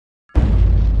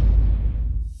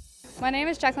My name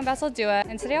is Jaclyn Bazaldua,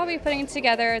 and today I'll be putting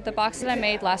together the box that I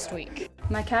made last week.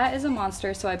 My cat is a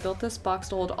monster, so I built this box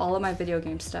to hold all of my video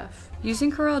game stuff.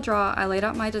 Using CorelDRAW, I laid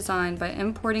out my design by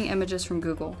importing images from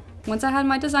Google. Once I had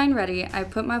my design ready, I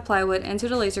put my plywood into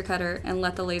the laser cutter and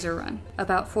let the laser run.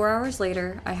 About 4 hours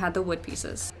later, I had the wood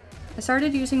pieces. I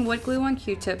started using wood glue on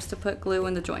Q-tips to put glue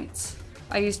in the joints.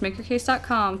 I used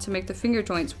MakerCase.com to make the finger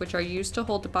joints, which are used to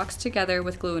hold the box together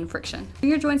with glue and friction.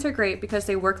 Finger joints are great because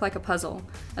they work like a puzzle.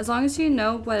 As long as you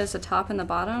know what is the top and the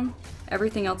bottom,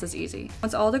 everything else is easy.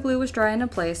 Once all the glue was dry and in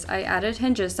place, I added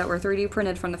hinges that were 3D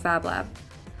printed from the Fab Lab.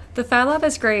 The Fab Lab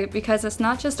is great because it's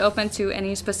not just open to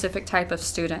any specific type of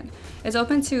student. It's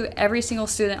open to every single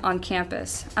student on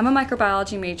campus. I'm a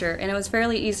microbiology major, and it was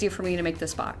fairly easy for me to make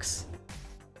this box.